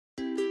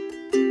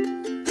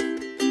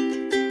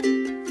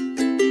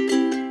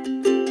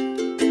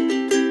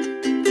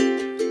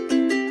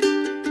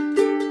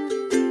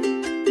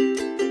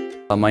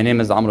My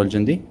name is Amro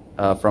Aljundi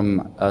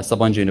from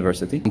Sabanci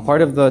University. I'm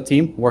part of the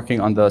team working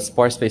on the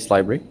Sparse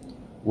library,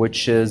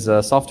 which is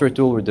a software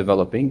tool we're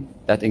developing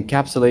that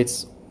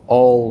encapsulates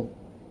all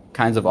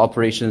kinds of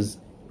operations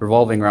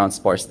revolving around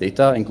sparse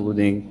data,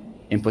 including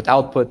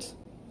input-output,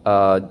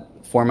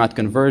 format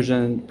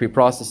conversion,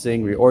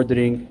 preprocessing,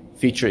 reordering,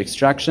 feature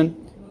extraction,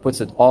 puts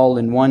it all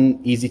in one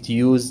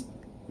easy-to-use,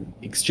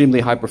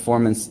 extremely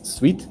high-performance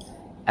suite,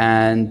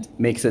 and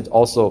makes it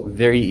also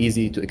very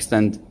easy to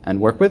extend and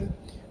work with.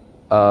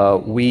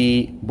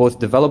 We both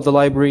develop the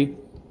library,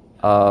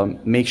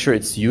 make sure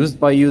it's used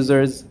by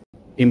users,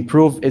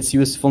 improve its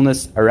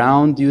usefulness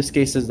around use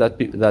cases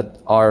that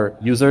our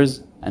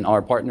users and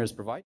our partners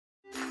provide.